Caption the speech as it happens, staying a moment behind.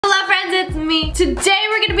family. Today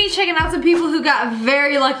we're gonna be checking out some people who got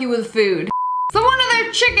very lucky with food. So one of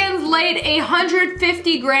their chickens laid a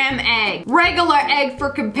 150-gram egg. Regular egg for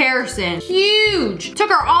comparison. Huge. Took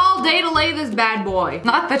her all day to lay this bad boy.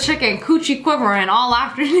 Not the chicken coochie quivering all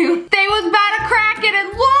afternoon. They was about to crack it and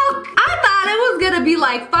look! I thought it was gonna be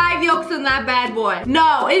like 5 yolks in that bad boy.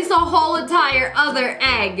 No, it's a whole entire other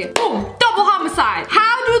egg. Boom, double homicide.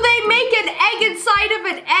 How do they make an egg inside of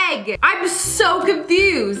an egg? I'm so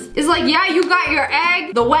confused. It's like, yeah, you got your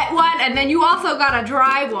egg, the wet one, and then you also got a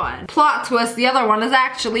dry one. Plot twist. The other one is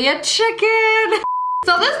actually a chicken.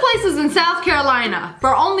 So this place is in South Carolina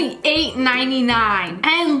for only $8.99.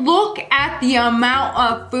 And look at the amount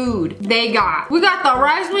of food they got. We got the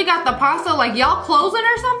rice, we got the pasta, like y'all closing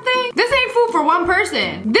or something? This ain't food for one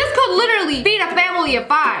person. This could literally feed a family of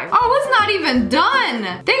 5. Oh, it's not even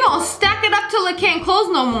done. They gonna stack it up till it can't close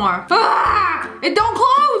no more. Ah, it don't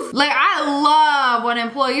close. Like, I love when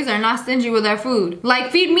employees are not stingy with their food.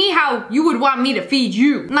 Like, feed me how you would want me to feed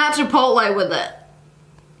you. Not Chipotle with it.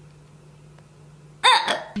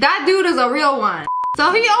 That dude is a real one.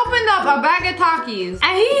 So he opened up a bag of Takis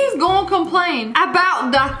and he's gonna complain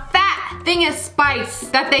about the fat thing of spice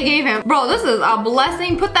that they gave him. Bro, this is a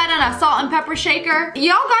blessing. Put that in a salt and pepper shaker.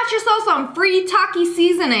 Y'all got yourself some free Taki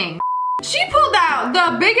seasoning. She pulled out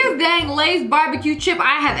the biggest dang Lay's barbecue chip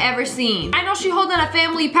I have ever seen. I know she holding a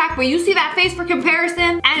family pack, but you see that face for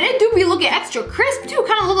comparison? And it do be looking extra crisp too,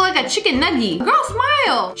 kind of look like a chicken nugget. Girl,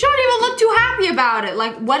 smile. She don't even look too happy about it.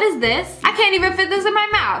 Like, what is this? I can't even fit this in my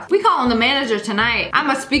mouth. We calling the manager tonight.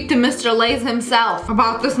 I'ma speak to Mr. Lay's himself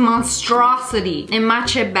about this monstrosity in my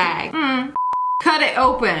chip bag. Cut it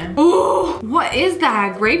open. Ooh, what is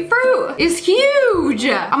that? Grapefruit? It's huge.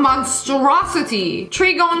 A monstrosity.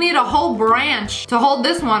 Tree gonna need a whole branch to hold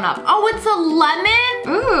this one up. Oh, it's a lemon?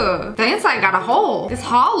 Ooh, the inside got a hole. It's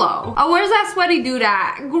hollow. Oh, where's that sweaty dude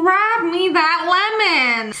at? Grab me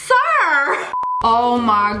that lemon. Sir! Oh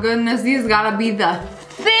my goodness, these gotta be the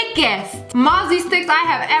thickest mozzie sticks I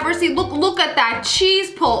have ever seen. Look at that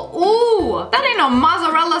cheese pull. Ooh, that ain't no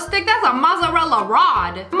mozzarella stick, that's a mozzarella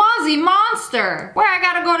rod. Mozzie monster. Where I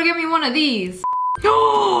gotta go to get me one of these?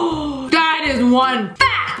 Oh, that is one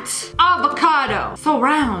fat avocado. So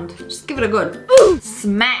round. Just give it a good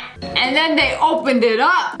smack. And then they opened it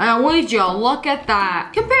up. And would you look at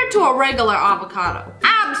that? Compared to a regular avocado.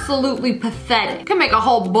 Absolutely pathetic. Can make a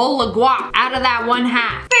whole bowl of guac out of that one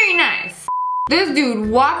half. Very nice. This dude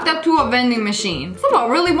walked up to a vending machine. Someone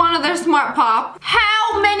really wanted their smart pop.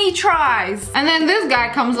 How many tries? And then this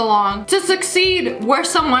guy comes along to succeed where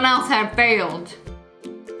someone else had failed.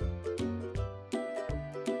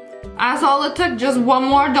 That's all it took, just $1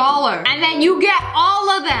 more. And then you get all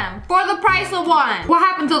of them for the price of one. What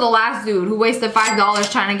happened to the last dude who wasted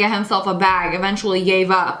 $5 trying to get himself a bag, eventually gave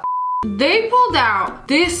up? They pulled out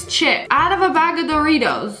this chip out of a bag of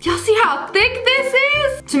Doritos. Y'all see how thick this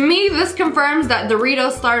is? To me, this confirms that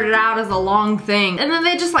Doritos started out as a long thing. And then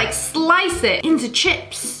they just like slice it into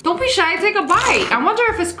chips. Don't be shy, take a bite. I wonder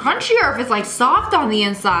if it's crunchy or if it's like soft on the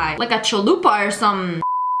inside. Like a chalupa or something.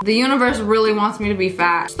 The universe really wants me to be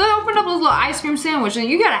fat. So they opened up this little ice cream sandwich and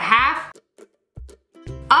you got a half.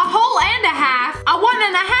 A whole and a half. A 1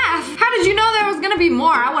 1/2. How did you know there was gonna be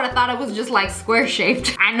more? I would have thought it was just like square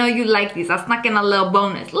shaped. I know you like these. I snuck in a little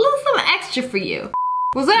bonus. A little something extra for you.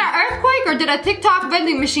 Was that an earthquake or did a TikTok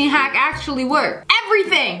vending machine hack actually work?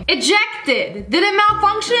 Everything ejected. Did it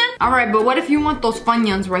malfunction? All right, but what if you want those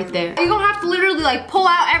Funyuns right there? You're gonna have to literally like pull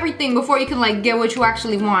out everything before you can like get what you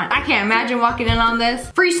actually want. I can't imagine walking in on this.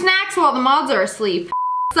 Free snacks while the mods are asleep.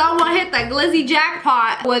 Someone hit the glizzy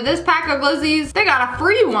jackpot. With this pack of glizzies, they got a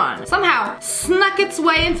free one. Somehow snuck its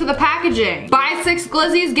way into the packaging. Buy 6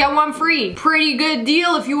 glizzies, get 1 free. Pretty good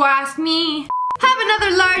deal if you ask me. Have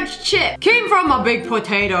another large chip. Came from a big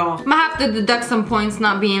potato. I'ma have to deduct some points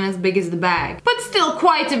not being as big as the bag. But still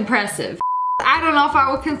quite impressive. I don't know if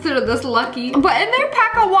I would consider this lucky, but in their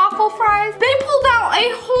pack of waffle fries, they pulled out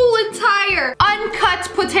a whole entire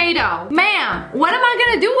uncut potato. Ma'am, what am I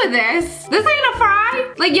gonna do with this? This ain't a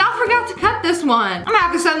fry? Like, y'all forgot to cut this one. I'm gonna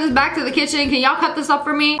have to send this back to the kitchen. Can y'all cut this up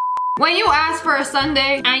for me? When you ask for a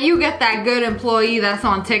sundae and you get that good employee that's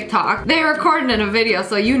on TikTok, they recorded in a video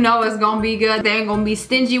so you know it's gonna be good. They ain't gonna be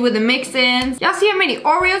stingy with the mix-ins. Y'all see how many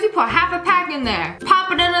Oreos? You put half a pack in there.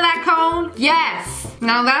 Pop it into that cone. Yes.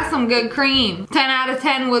 Now that's some good cream. 10 out of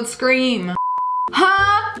 10 would scream.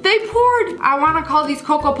 Huh? They poured, I want to call these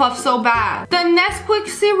Cocoa Puffs so bad, the Nesquik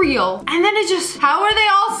cereal. And then it just, how are they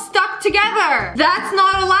all stuck together? That's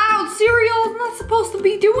not allowed. Cereal is not supposed to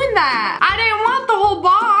be doing that. I didn't want the whole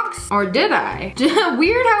box. Or did I?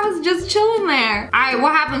 Weird how it's just chilling there. Alright,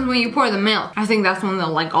 what happens when you pour the milk? I think that's when they'll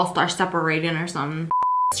like all start separating or something.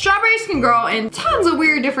 Strawberries can grow in tons of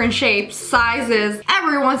weird different shapes, sizes.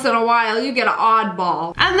 Every once in a while, you get an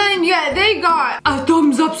oddball. And then, yeah, they got a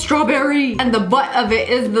thumbs up strawberry. And the butt of it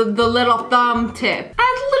is the little thumb tip.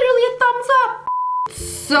 That's literally a thumbs up.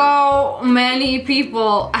 So many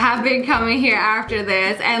people have been coming here after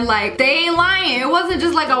this and like, they ain't lying. It wasn't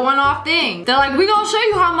just like a one-off thing. They're like, we gonna show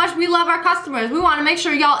you how much we love our customers. We wanna make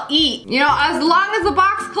sure y'all eat. You know, as long as the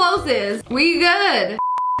box closes, we good.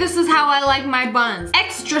 This is how I like my buns.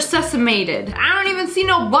 Extra sesamated. I don't even see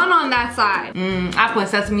no bun on that side. I put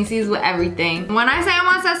sesame seeds with everything. When I say I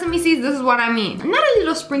want sesame seeds, this is what I mean. Not a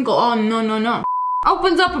little sprinkle, oh no, no, no.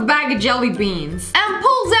 Opens up a bag of jelly beans and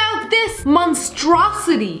pulls out this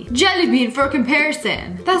monstrosity. Jelly bean for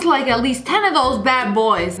comparison. That's like at least 10 of those bad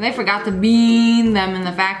boys. And they forgot to bean them in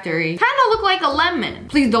the factory. Kinda look like a lemon.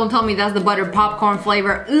 Please don't tell me that's the buttered popcorn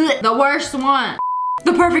flavor. Ugh, the worst one.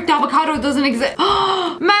 The perfect avocado doesn't exist.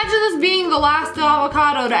 Imagine this being the last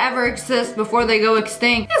avocado to ever exist before they go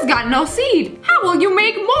extinct. It's got no seed. How will you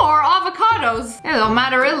make more avocados? It don't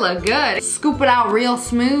matter, it look good. Scoop it out real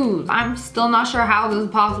smooth. I'm still not sure how this is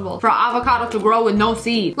possible for an avocado to grow with no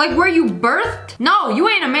seed. Like, were you birthed? No, you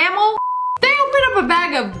ain't a mammal. They opened up a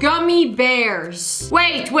bag of gummy bears.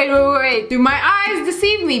 Wait. Do my eyes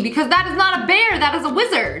deceive me? Because that is not a bear, that is a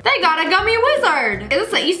wizard. They got a gummy wizard. Is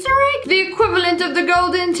this an Easter egg? The equivalent of the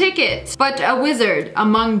golden ticket, but a wizard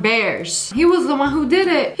among bears. He was the one who did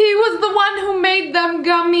it. He was the one who made them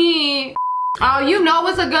gummy. Oh, you know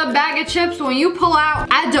it's a good bag of chips when you pull out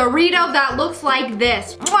a Dorito that looks like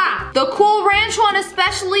this. Mwah! The Cool Ranch one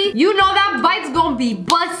especially, you know that bite's gonna be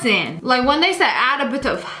bussin'. Like when they said add a bit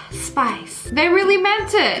of spice, they really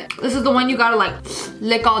meant it. This is the one you gotta like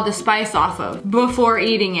lick all the spice off of before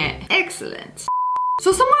eating it. Excellent.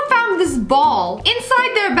 So someone found this ball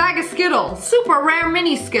inside their bag of Skittles. Super rare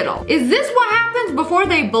mini Skittle. Is this what happens before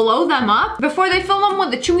they blow them up? Before they fill them with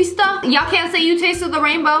the chewy stuff? Y'all can't say you tasted the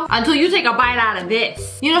rainbow until you take a bite out of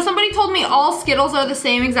this. You know, somebody told me all Skittles are the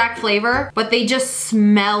same exact flavor, but they just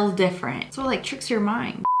smell different. So it like tricks your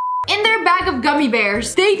mind. In their bag of gummy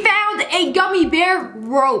bears, they found a gummy bear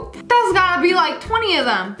rope. That's gotta be like 20 of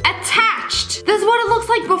them attached. This is what it looks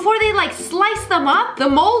like before they like slice them up. The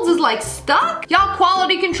molds is like stuck. Y'all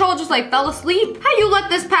quality control just like fell asleep. How you let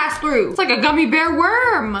this pass through? It's like a gummy bear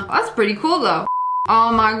worm. That's pretty cool though.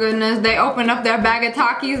 Oh my goodness, they opened up their bag of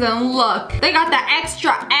Takis and look, they got the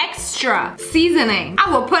extra seasoning.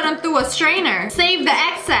 I will put them through a strainer, save the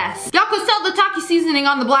excess. Y'all could sell the Taki seasoning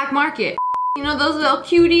on the black market. You know those little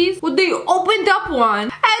cuties? Well, they opened up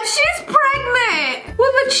one and she's pregnant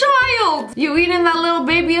with a child. You eating that little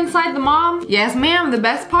baby inside the mom? Yes, ma'am, the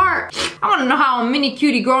best part. I wanna know how a mini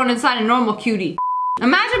cutie growing inside a normal cutie.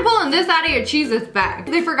 Imagine pulling this out of your Cheez-Its bag.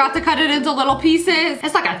 They forgot to cut it into little pieces.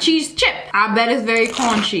 It's like a cheese chip. I bet it's very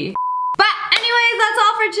crunchy. But anyways, that's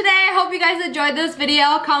all for today. I hope you guys enjoyed this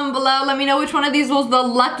video. Comment below, let me know which one of these was the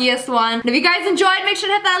luckiest one. And if you guys enjoyed, make sure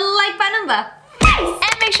to hit that like button in the face.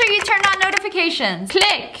 And make sure you turn on notifications.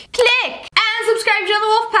 Click. And subscribe to the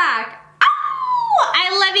Wolf Pack. Oh,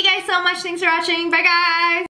 I love you guys so much. Thanks for watching. Bye guys.